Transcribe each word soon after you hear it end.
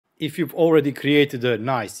If you've already created a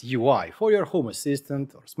nice UI for your home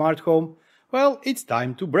assistant or smart home, well, it's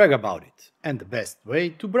time to brag about it. And the best way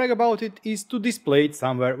to brag about it is to display it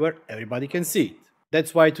somewhere where everybody can see it.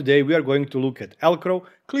 That's why today we are going to look at Elecrow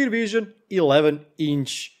CrowVision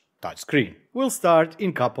 11-inch touchscreen. We'll start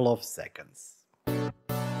in a couple of seconds.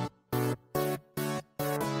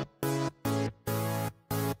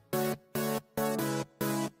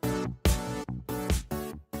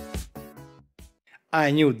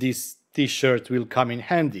 I knew this t-shirt will come in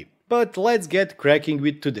handy, but let's get cracking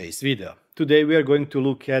with today's video. Today we are going to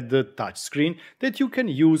look at the touchscreen that you can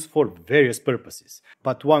use for various purposes.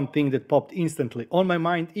 But one thing that popped instantly on my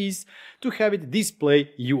mind is to have it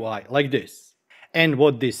display UI like this. And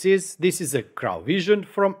what this is a CrowVision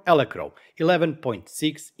from Elecrow,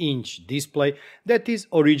 11.6-inch display that is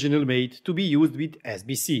originally made to be used with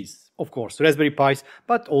SBCs. Of course, Raspberry Pis,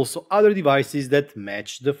 but also other devices that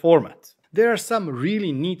match the format. There are some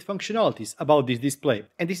really neat functionalities about this display,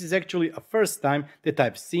 and this is actually a first time that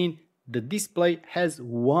I've seen the display has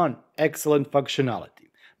one excellent functionality,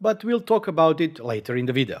 but we'll talk about it later in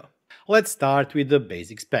the video. Let's start with the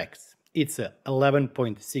basic specs. It's a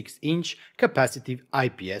 11.6-inch capacitive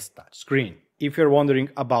IPS touchscreen. If you're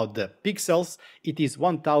wondering about the pixels, it is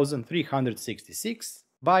 1366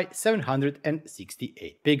 by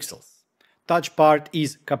 768 pixels. Touch part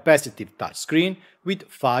is capacitive touchscreen with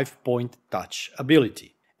 5-point touch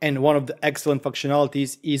ability. And one of the excellent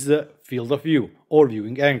functionalities is the field of view or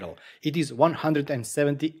viewing angle. It is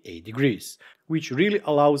 178 degrees, which really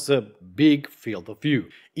allows a big field of view.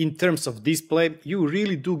 In terms of display, you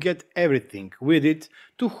really do get everything with it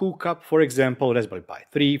to hook up, for example, Raspberry Pi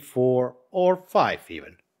 3, 4 or 5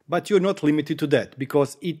 even. But you're not limited to that,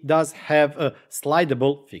 because it does have a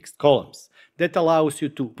slidable fixed columns that allows you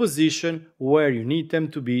to position where you need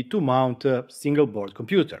them to be to mount a single board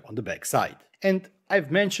computer on the back side. And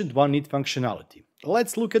I've mentioned one neat functionality.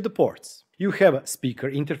 Let's look at the ports. You have a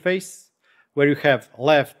speaker interface where you have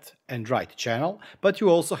left and right channel, but you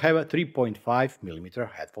also have a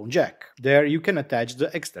 3.5mm headphone jack. There you can attach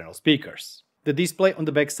the external speakers. The display on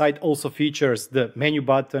the back side also features the menu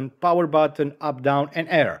button, power button, up, down and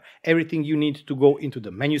error. Everything you need to go into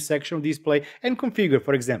the menu section of display and configure,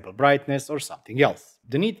 for example, brightness or something else.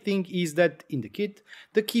 The neat thing is that in the kit,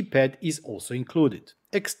 the keypad is also included.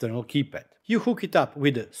 External keypad. You hook it up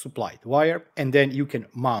with a supplied wire and then you can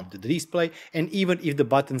mount the display, and even if the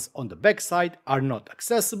buttons on the back side are not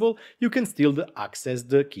accessible, you can still access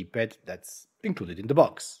the keypad that's included in the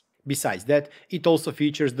box. Besides that, it also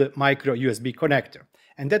features the micro USB connector,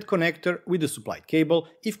 and that connector with the supplied cable,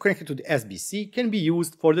 if connected to the SBC, can be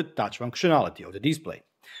used for the touch functionality of the display.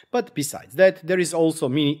 But besides that, there is also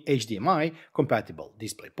mini HDMI compatible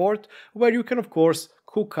display port, where you can of course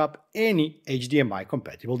hook up any HDMI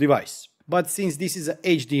compatible device. But since this is a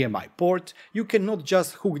HDMI port, you cannot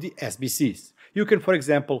just hook the SBCs. You can, for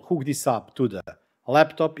example, hook this up to the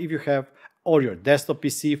laptop if you have, or your desktop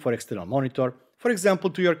PC for external monitor, for example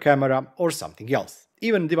to your camera or something else.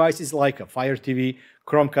 Even devices like a Fire TV,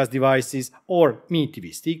 Chromecast devices or mini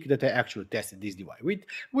TV stick that I actually tested this device with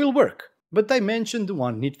will work. But I mentioned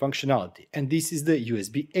one neat functionality, and this is the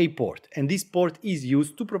USB-A port, and this port is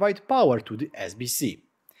used to provide power to the SBC.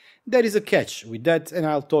 There is a catch with that, and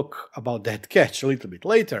I'll talk about that catch a little bit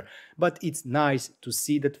later, but it's nice to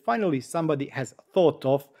see that finally somebody has thought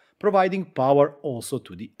of providing power also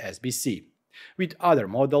to the SBC. With other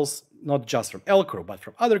models, not just from Elecrow but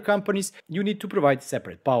from other companies, you need to provide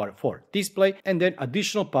separate power for display and then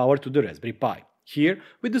additional power to the Raspberry Pi. Here,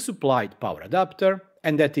 with the supplied power adapter,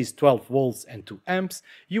 and that is 12 volts and 2 amps,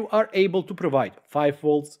 you are able to provide 5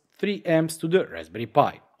 volts, 3 amps to the Raspberry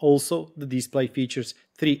Pi. Also, the display features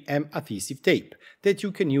 3M adhesive tape that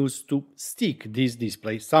you can use to stick this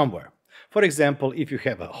display somewhere. For example, if you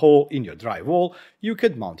have a hole in your drywall, you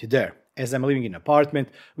can mount it there. As I'm living in an apartment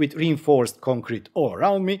with reinforced concrete all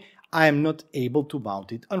around me, I am not able to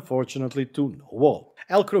mount it, unfortunately, to no wall.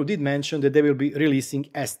 Elecrow did mention that they will be releasing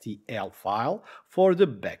STL file for the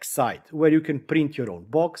back side, where you can print your own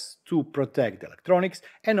box to protect the electronics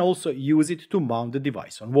and also use it to mount the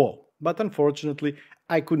device on wall. But unfortunately,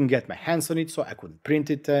 I couldn't get my hands on it, so I couldn't print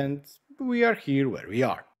it, and we are here where we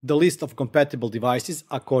are. The list of compatible devices,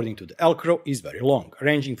 according to the Elecrow, is very long,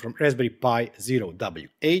 ranging from Raspberry Pi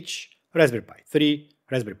 0WH, Raspberry Pi 3,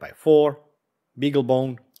 Raspberry Pi 4,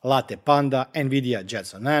 BeagleBone, Latte Panda, NVIDIA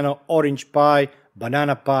Jetson Nano, Orange Pi,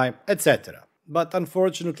 Banana Pi, etc. But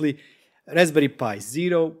unfortunately, Raspberry Pi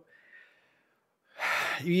Zero,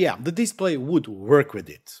 yeah, the display would work with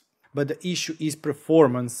it. But the issue is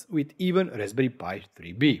performance with even Raspberry Pi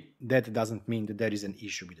 3B. That doesn't mean that there is an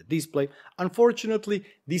issue with the display. Unfortunately,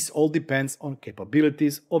 this all depends on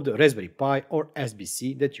capabilities of the Raspberry Pi or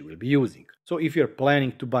SBC that you will be using. So if you're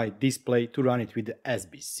planning to buy display to run it with the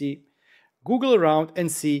SBC, Google around and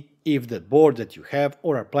see if the board that you have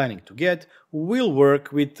or are planning to get will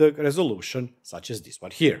work with a resolution such as this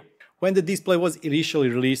one here. When the display was initially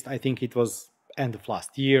released, I think it was end of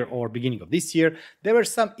last year or beginning of this year, there were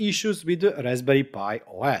some issues with the Raspberry Pi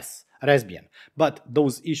OS, Raspbian, but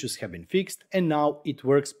those issues have been fixed and now it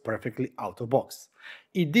works perfectly out of box.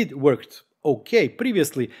 It did work okay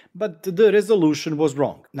previously, but the resolution was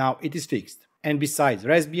wrong. Now it is fixed. And besides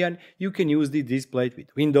Raspbian, you can use the display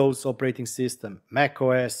with Windows operating system,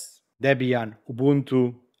 macOS, Debian,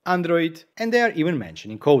 Ubuntu, Android, and they are even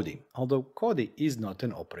mentioning Kodi, although Kodi is not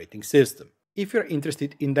an operating system. If you're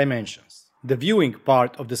interested in dimensions, the viewing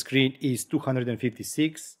part of the screen is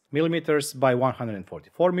 256 mm by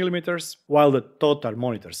 144 mm, while the total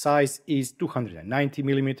monitor size is 290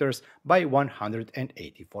 mm by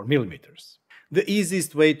 184 mm. The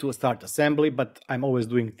easiest way to start assembly, but I'm always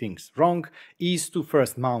doing things wrong, is to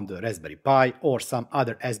first mount the Raspberry Pi or some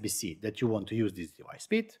other SBC that you want to use this device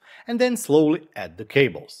with, and then slowly add the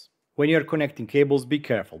cables. When you're connecting cables, be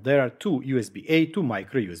careful. There are two USB-A to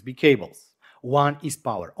micro USB cables. One is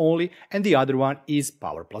power only and the other one is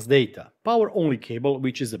power plus data. Power only cable,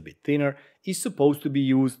 which is a bit thinner, is supposed to be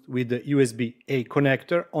used with the USB-A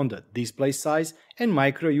connector on the display size and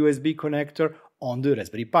micro USB connector on the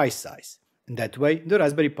Raspberry Pi size. And that way the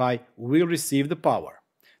Raspberry Pi will receive the power.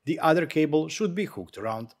 The other cable should be hooked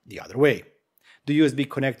around the other way. The USB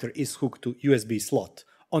connector is hooked to USB slot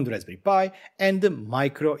on the Raspberry Pi and the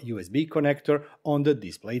micro USB connector on the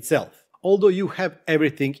display itself. Although you have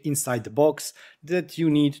everything inside the box that you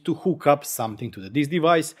need to hook up something to this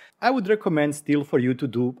device, I would recommend still for you to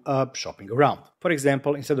do shopping around. For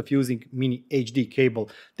example, instead of using mini HD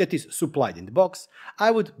cable that is supplied in the box,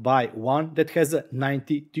 I would buy one that has a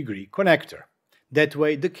 90-degree connector. That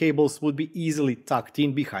way the cables would be easily tucked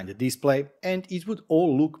in behind the display and it would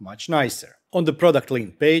all look much nicer. On the product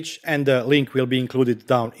link page, and the link will be included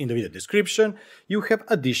down in the video description, you have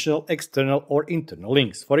additional external or internal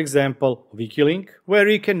links. For example, Wiki link, where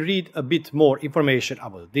you can read a bit more information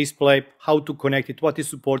about the display, how to connect it, what is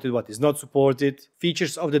supported, what is not supported,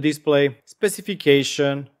 features of the display,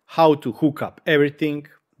 specification, how to hook up everything,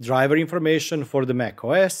 driver information for the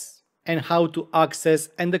macOS, and how to access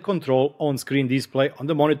and control on-screen display on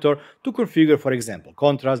the monitor to configure, for example,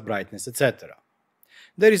 contrast, brightness, etc.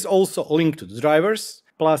 There is also a link to the drivers,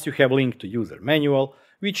 plus you have a link to user manual,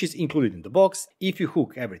 which is included in the box. If you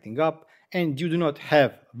hook everything up and you do not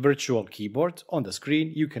have virtual keyboard on the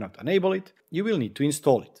screen, you cannot enable it, you will need to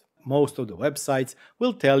install it. Most of the websites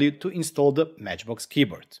will tell you to install the Matchbox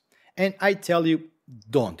keyboard. And I tell you,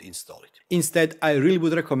 don't install it. Instead, I really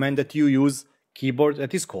would recommend that you use keyboard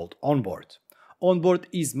that is called Onboard. Onboard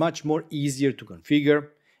is much more easier to configure,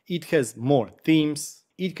 it has more themes,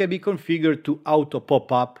 it can be configured to auto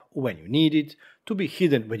pop up when you need it, to be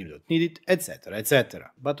hidden when you don't need it, etc,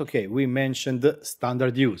 etc. But okay, we mentioned the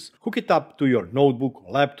standard use. Hook it up to your notebook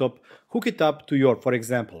or laptop, hook it up to your, for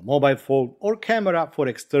example, mobile phone or camera for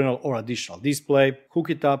external or additional display,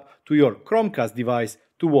 hook it up to your Chromecast device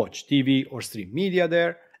to watch TV or stream media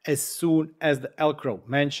there. As soon as the Elecrow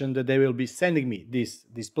mentioned that they will be sending me this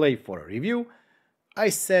display for a review, I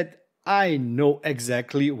said I know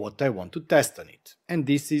exactly what I want to test on it. And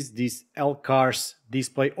this is this Elcar's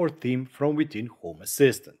display or theme from within Home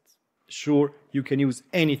Assistant. Sure, you can use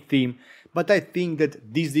any theme, but I think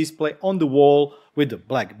that this display on the wall with the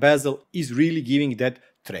black bezel is really giving that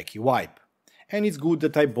Trekkie vibe. And it's good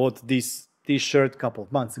that I bought this t-shirt a couple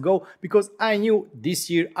of months ago, because I knew this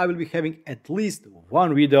year I will be having at least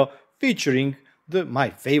one video featuring my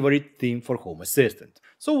favorite theme for Home Assistant.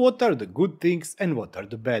 So what are the good things and what are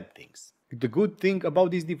the bad things? The good thing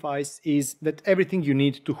about this device is that everything you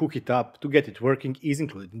need to hook it up to get it working is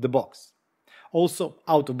included in the box. Also,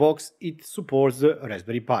 out of box, it supports the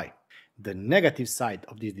Raspberry Pi. The negative side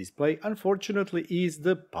of this display, unfortunately, is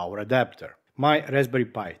the power adapter. My Raspberry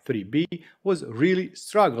Pi 3B was really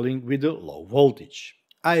struggling with the low voltage.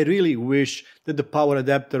 I really wish that the power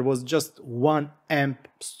adapter was just 1 amp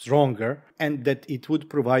stronger and that it would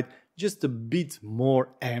provide just a bit more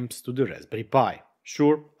amps to the Raspberry Pi.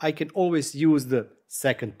 Sure, I can always use the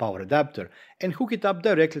second power adapter and hook it up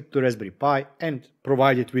directly to the Raspberry Pi and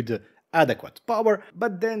provide it with the adequate power,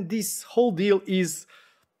 but then this whole deal is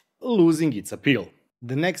losing its appeal.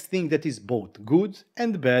 The next thing that is both good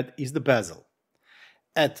and bad is the bezel.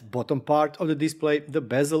 At bottom part of the display, the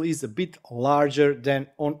bezel is a bit larger than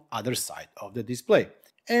on other side of the display.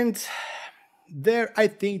 And there I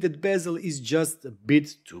think that bezel is just a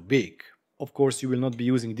bit too big. Of course, you will not be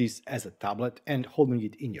using this as a tablet and holding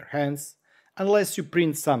it in your hands, unless you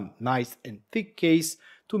print some nice and thick case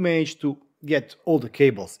to manage to get all the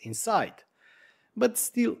cables inside. But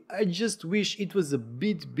still, I just wish it was a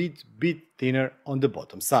bit thinner on the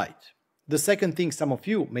bottom side. The second thing some of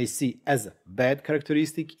you may see as a bad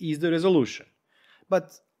characteristic is the resolution.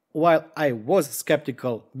 But while I was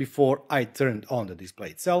skeptical before I turned on the display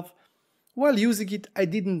itself, while using it I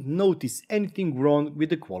didn't notice anything wrong with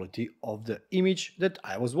the quality of the image that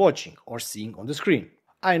I was watching or seeing on the screen.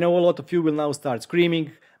 I know a lot of you will now start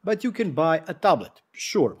screaming, but you can buy a tablet.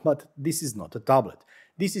 Sure, but this is not a tablet.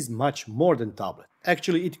 This is much more than tablet.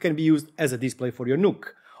 Actually, it can be used as a display for your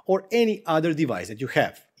Nook or any other device that you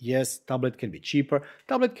have. Yes, tablet can be cheaper,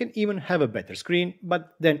 tablet can even have a better screen,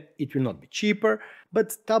 but then it will not be cheaper.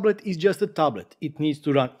 But tablet is just a tablet, it needs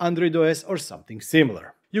to run Android OS or something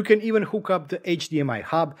similar. You can even hook up the HDMI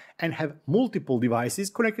hub and have multiple devices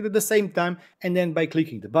connected at the same time, and then by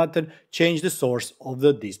clicking the button, change the source of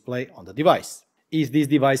the display on the device. Is this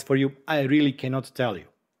device for you? I really cannot tell you.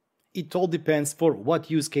 It all depends for what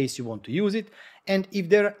use case you want to use it and if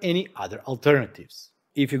there are any other alternatives.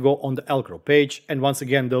 If you go on the Elecrow page, and once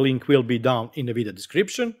again the link will be down in the video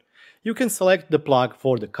description, you can select the plug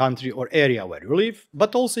for the country or area where you live,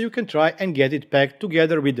 but also you can try and get it packed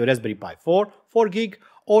together with the Raspberry Pi 4 4GB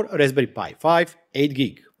or Raspberry Pi 5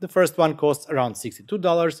 8GB. The first one costs around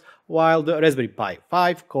 $62, while the Raspberry Pi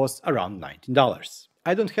 5 costs around $19.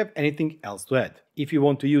 I don't have anything else to add. If you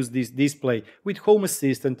want to use this display with Home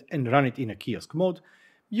Assistant and run it in a kiosk mode,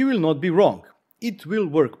 you will not be wrong. It will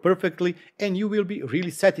work perfectly and you will be really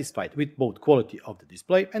satisfied with both quality of the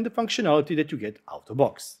display and the functionality that you get out of the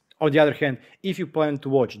box. On the other hand, if you plan to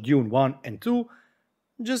watch Dune 1 and 2,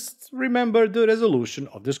 just remember the resolution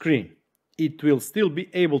of the screen. It will still be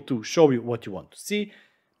able to show you what you want to see,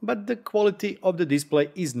 but the quality of the display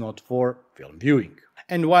is not for film viewing.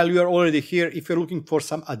 And while you are already here, if you're looking for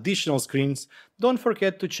some additional screens, don't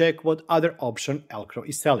forget to check what other option Elecrow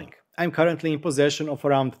is selling. I'm currently in possession of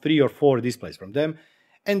around 3 or 4 displays from them,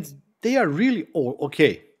 and they are really all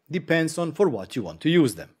okay. Depends on for what you want to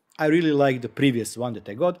use them. I really like the previous one that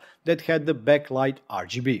I got that had the backlight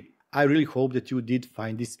RGB. I really hope that you did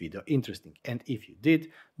find this video interesting, and if you did,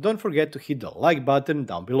 don't forget to hit the like button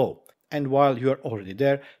down below. And while you are already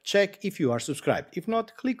there, check if you are subscribed. If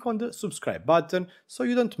not, click on the subscribe button so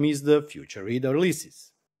you don't miss the future video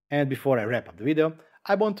releases. And before I wrap up the video,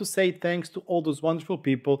 I want to say thanks to all those wonderful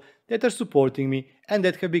people that are supporting me and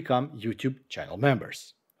that have become YouTube channel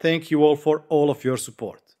members. Thank you all for all of your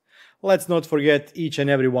support. Let's not forget each and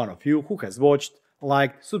every one of you who has watched,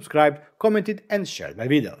 liked, subscribed, commented and shared my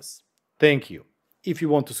videos. Thank you. If you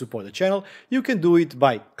want to support the channel, you can do it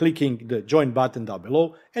by clicking the join button down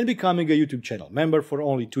below and becoming a YouTube channel member for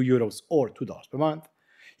only €2 or $2 per month.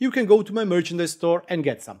 You can go to my merchandise store and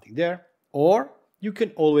get something there, or you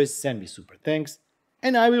can always send me super thanks,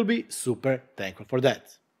 and I will be super thankful for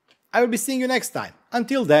that. I will be seeing you next time.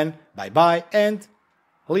 Until then, bye bye and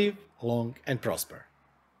live long and prosper.